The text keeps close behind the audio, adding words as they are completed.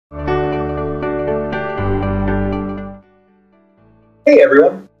Hey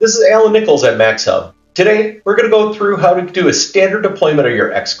everyone, this is Alan Nichols at MAXHUB. Today, we're going to go through how to do a standard deployment of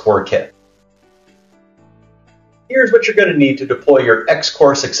your X-Core kit. Here's what you're going to need to deploy your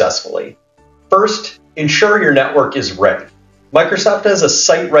X-Core successfully. First, ensure your network is ready. Microsoft has a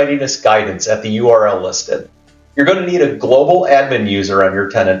site readiness guidance at the URL listed. You're going to need a global admin user on your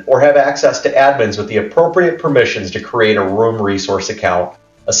tenant or have access to admins with the appropriate permissions to create a room resource account,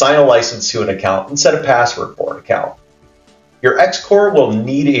 assign a license to an account, and set a password for an account. Your X-Core will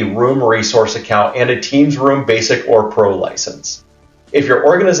need a room resource account and a Teams Room Basic or Pro license. If your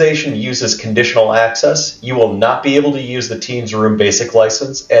organization uses conditional access, you will not be able to use the Teams Room Basic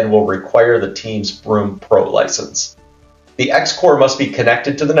license and will require the Teams Room Pro license. The X-Core must be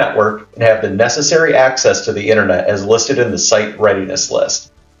connected to the network and have the necessary access to the internet as listed in the site readiness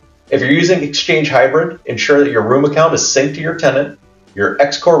list. If you're using Exchange Hybrid, ensure that your room account is synced to your tenant. Your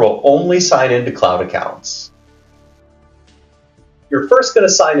X-Core will only sign into cloud accounts. You're first going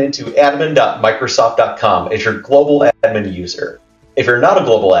to sign into admin.microsoft.com as your global admin user. If you're not a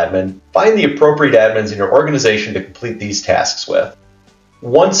global admin, find the appropriate admins in your organization to complete these tasks with.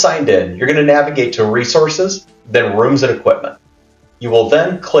 Once signed in, you're going to navigate to Resources, then Rooms and Equipment. You will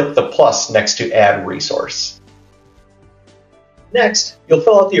then click the plus next to Add Resource. Next, you'll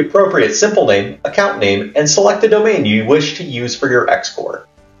fill out the appropriate simple name, account name, and select the domain you wish to use for your X-Core.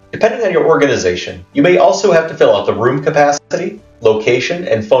 Depending on your organization, you may also have to fill out the room capacity, location,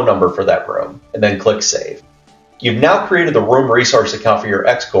 and phone number for that room, and then click Save. You've now created the room resource account for your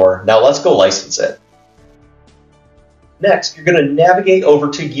X-Core. Now let's go license it. Next, you're going to navigate over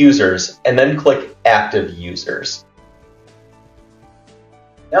to Users and then click Active Users.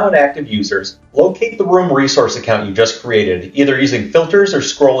 Now in Active Users, locate the room resource account you just created, either using filters or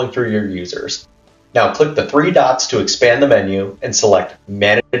scrolling through your users. Now click the three dots to expand the menu and select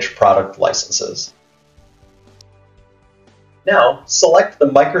Manage Product Licenses. Now, select the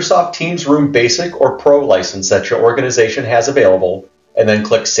Microsoft Teams Room Basic or Pro license that your organization has available, and then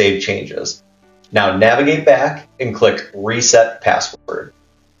click Save Changes. Now navigate back and click Reset Password.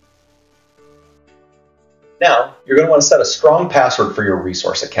 Now, you're going to want to set a strong password for your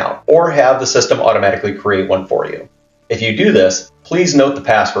resource account, or have the system automatically create one for you. If you do this, please note the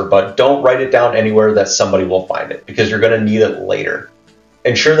password, but don't write it down anywhere that somebody will find it, because you're going to need it later.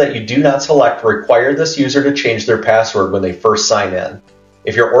 Ensure that you do not select Require this user to change their password when they first sign in.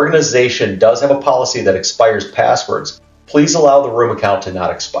 If your organization does have a policy that expires passwords, please allow the room account to not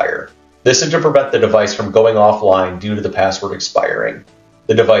expire. This is to prevent the device from going offline due to the password expiring.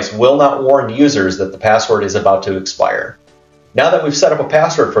 The device will not warn users that the password is about to expire. Now that we've set up a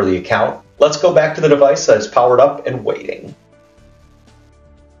password for the account, let's go back to the device that is powered up and waiting.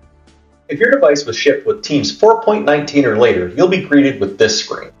 If your device was shipped with Teams 4.19 or later, you'll be greeted with this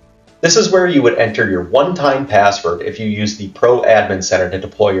screen. This is where you would enter your one-time password if you use the Pro Admin Center to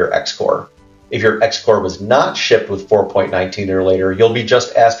deploy your X-Core. If your X-Core was not shipped with 4.19 or later, you'll be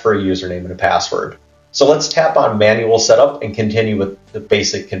just asked for a username and a password. So let's tap on Manual Setup and continue with the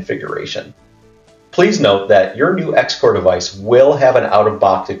basic configuration. Please note that your new X-Core device will have an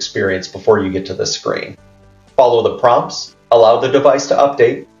out-of-box experience before you get to this screen. Follow the prompts, allow the device to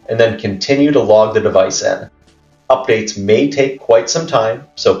update, and then continue to log the device in. Updates may take quite some time,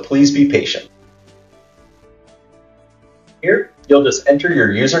 so please be patient. Here, you'll just enter your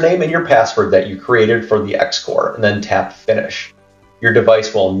username and your password that you created for the X-Core, and then tap Finish. Your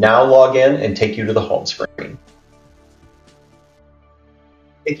device will now log in and take you to the home screen.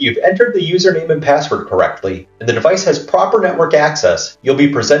 If you've entered the username and password correctly, and the device has proper network access, you'll be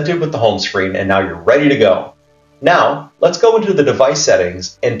presented with the home screen, and now you're ready to go. Now, let's go into the device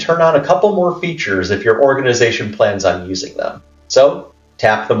settings and turn on a couple more features if your organization plans on using them. So,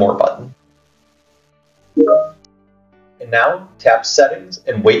 tap the More button. And now, tap Settings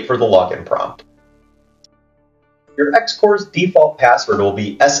and wait for the login prompt. Your X-Core's default password will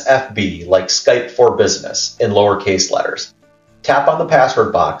be SFB, like Skype for Business, in lowercase letters. Tap on the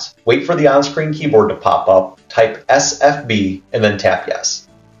password box, wait for the on-screen keyboard to pop up, type SFB, and then tap Yes.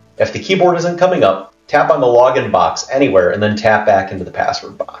 If the keyboard isn't coming up, tap on the login box anywhere and then tap back into the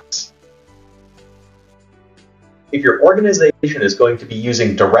password box. If your organization is going to be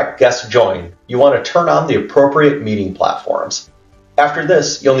using Direct Guest Join, you want to turn on the appropriate meeting platforms. After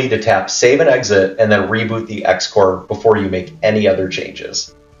this, you'll need to tap Save and Exit and then reboot the X-Core before you make any other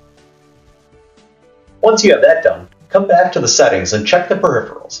changes. Once you have that done, come back to the settings and check the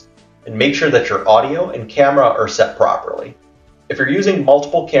peripherals, and make sure that your audio and camera are set properly. If you're using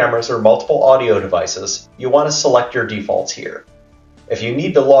multiple cameras or multiple audio devices, you want to select your defaults here. If you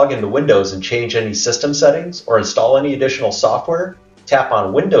need to log into Windows and change any system settings or install any additional software, tap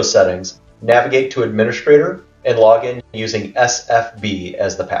on Windows Settings, navigate to Administrator, and log in using SFB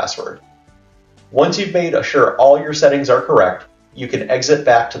as the password. Once you've made sure all your settings are correct, you can exit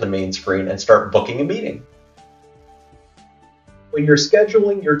back to the main screen and start booking a meeting. When you're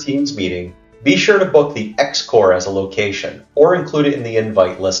scheduling your Teams meeting, be sure to book the XCore as a location or include it in the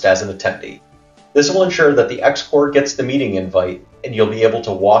invite list as an attendee. This will ensure that the XCore gets the meeting invite and you'll be able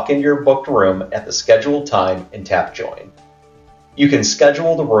to walk into your booked room at the scheduled time and tap join. You can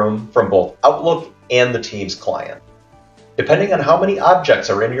schedule the room from both Outlook and the Teams client. Depending on how many objects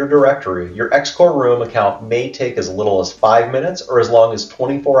are in your directory, your XCore room account may take as little as 5 minutes or as long as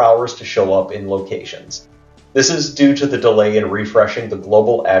 24 hours to show up in locations. This is due to the delay in refreshing the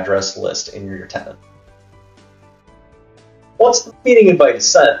global address list in your tenant. Once the meeting invite is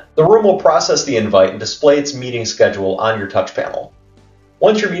sent, the room will process the invite and display its meeting schedule on your touch panel.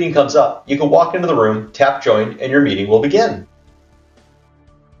 Once your meeting comes up, you can walk into the room, tap join, and your meeting will begin.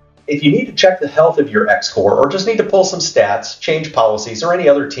 If you need to check the health of your XCore or just need to pull some stats, change policies, or any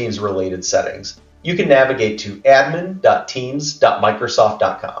other Teams-related settings, you can navigate to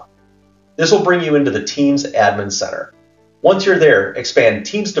admin.teams.microsoft.com. This will bring you into the Teams Admin Center. Once you're there, expand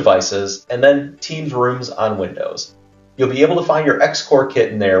Teams Devices and then Teams Rooms on Windows. You'll be able to find your XCore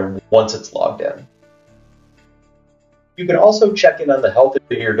kit in there once it's logged in. You can also check in on the health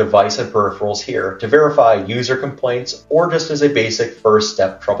of your device and peripherals here to verify user complaints or just as a basic first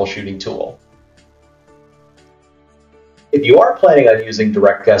step troubleshooting tool. If you are planning on using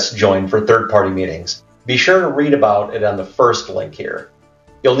Direct Guest Join for third-party meetings, be sure to read about it on the first link here.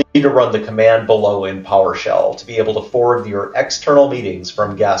 You'll need to run the command below in PowerShell to be able to forward your external meetings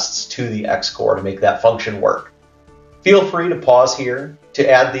from guests to the XCore to make that function work. Feel free to pause here to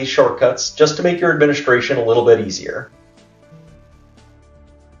add these shortcuts just to make your administration a little bit easier.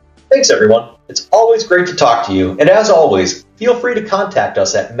 Thanks everyone, it's always great to talk to you, and as always, feel free to contact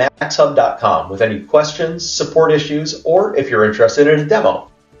us at maxhub.com with any questions, support issues, or if you're interested in a demo.